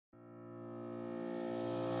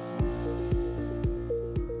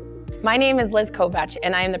My name is Liz Kovach,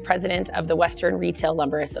 and I am the president of the Western Retail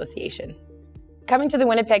Lumber Association. Coming to the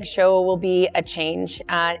Winnipeg show will be a change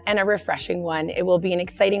and a refreshing one. It will be an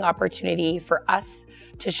exciting opportunity for us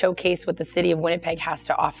to showcase what the city of Winnipeg has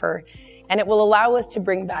to offer, and it will allow us to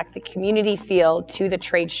bring back the community feel to the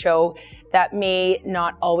trade show that may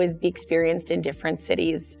not always be experienced in different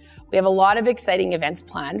cities. We have a lot of exciting events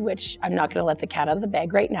planned, which I'm not going to let the cat out of the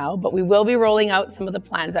bag right now, but we will be rolling out some of the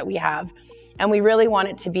plans that we have. And we really want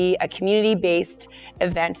it to be a community-based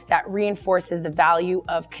event that reinforces the value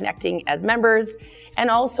of connecting as members,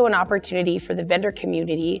 and also an opportunity for the vendor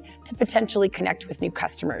community to potentially connect with new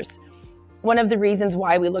customers. One of the reasons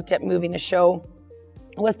why we looked at moving the show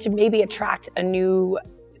was to maybe attract a new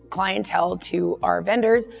clientele to our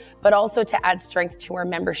vendors, but also to add strength to our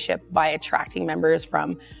membership by attracting members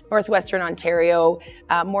from Northwestern Ontario,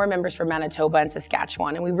 more members from Manitoba and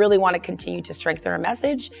Saskatchewan. And we really want to continue to strengthen our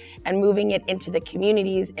message and moving it into the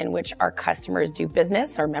communities in which our customers do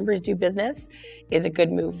business, our members do business, is a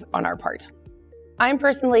good move on our part. I'm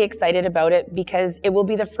personally excited about it because it will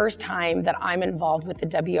be the first time that I'm involved with the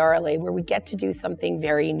WRLA where we get to do something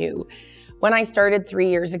very new. When I started 3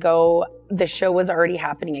 years ago, the show was already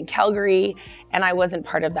happening in Calgary, and I wasn't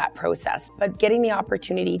part of that process. But getting the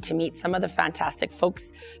opportunity to meet some of the fantastic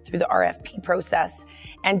folks through the RFP process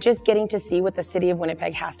and just getting to see what the city of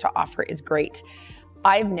Winnipeg has to offer is great.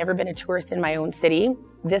 I've never been a tourist in my own city.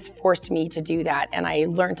 This forced me to do that, and I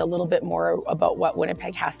learned a little bit more about what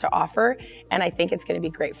Winnipeg has to offer, and I think it's going to be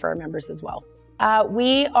great for our members as well.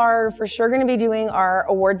 We are for sure going to be doing our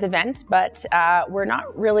awards event, but we're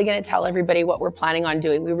not really going to tell everybody what we're planning on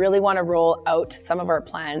doing. We really want to roll out some of our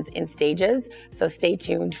plans in stages, so stay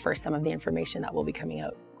tuned for some of the information that will be coming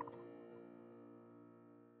out.